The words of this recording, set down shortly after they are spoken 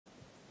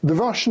The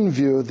Russian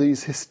view of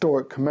these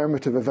historic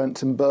commemorative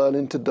events in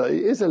Berlin today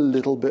is a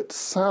little bit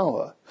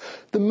sour.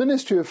 The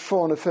Ministry of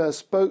Foreign Affairs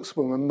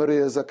spokeswoman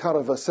Maria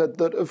Zakharova said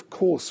that, of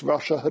course,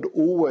 Russia had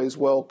always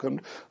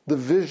welcomed the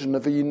vision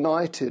of a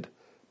united,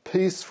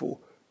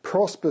 peaceful,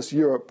 prosperous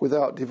Europe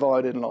without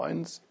dividing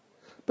lines,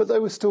 but they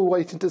were still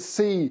waiting to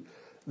see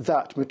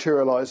that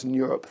materialise in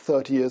Europe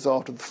 30 years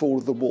after the fall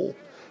of the wall.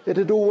 It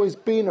had always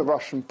been a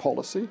Russian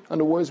policy,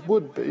 and always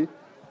would be,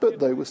 but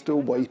they were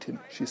still waiting,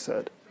 she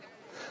said.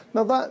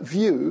 Now that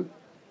view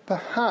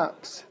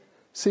perhaps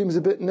seems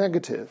a bit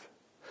negative,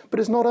 but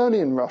it's not only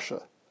in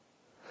Russia.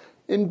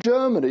 In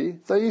Germany,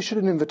 they issued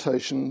an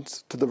invitation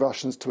to the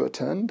Russians to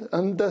attend,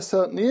 and there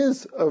certainly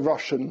is a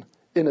Russian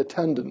in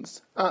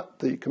attendance at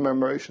the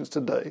commemorations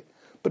today,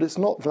 but it's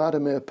not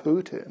Vladimir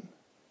Putin.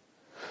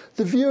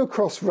 The view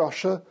across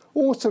Russia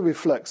also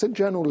reflects a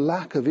general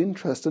lack of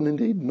interest and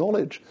indeed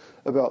knowledge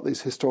about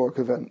these historic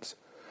events.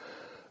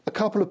 A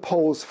couple of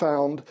polls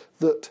found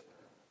that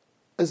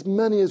as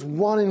many as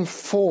 1 in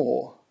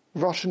 4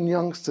 Russian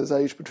youngsters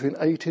aged between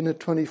 18 and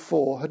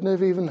 24 had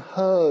never even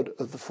heard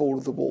of the fall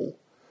of the wall,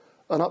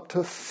 and up to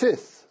a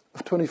fifth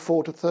of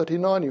 24 to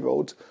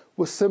 39-year-olds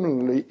were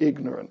similarly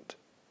ignorant.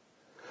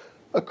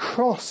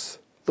 Across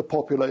the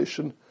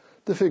population,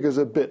 the figures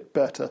are a bit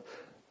better.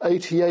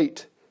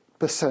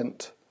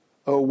 88%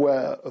 are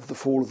aware of the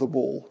fall of the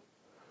wall,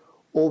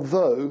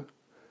 although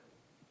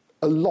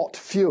a lot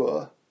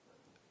fewer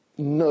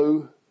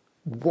know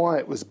why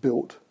it was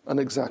built and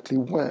exactly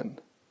when.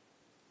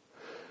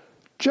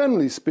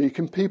 Generally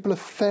speaking, people are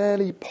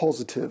fairly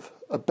positive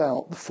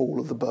about the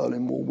fall of the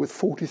Berlin Wall, with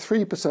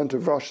 43%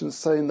 of Russians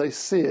saying they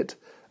see it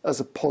as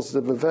a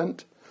positive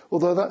event,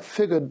 although that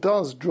figure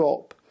does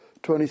drop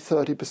to only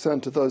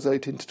 30% of those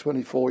 18 to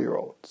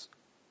 24-year-olds.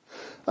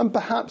 And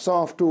perhaps,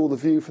 after all, the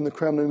view from the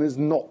Kremlin is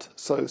not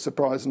so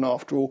surprising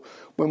after all,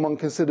 when one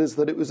considers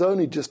that it was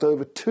only just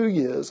over 2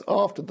 years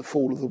after the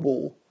fall of the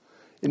wall,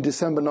 in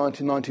December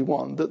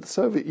 1991, that the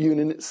Soviet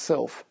Union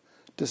itself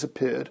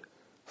disappeared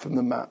from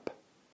the map.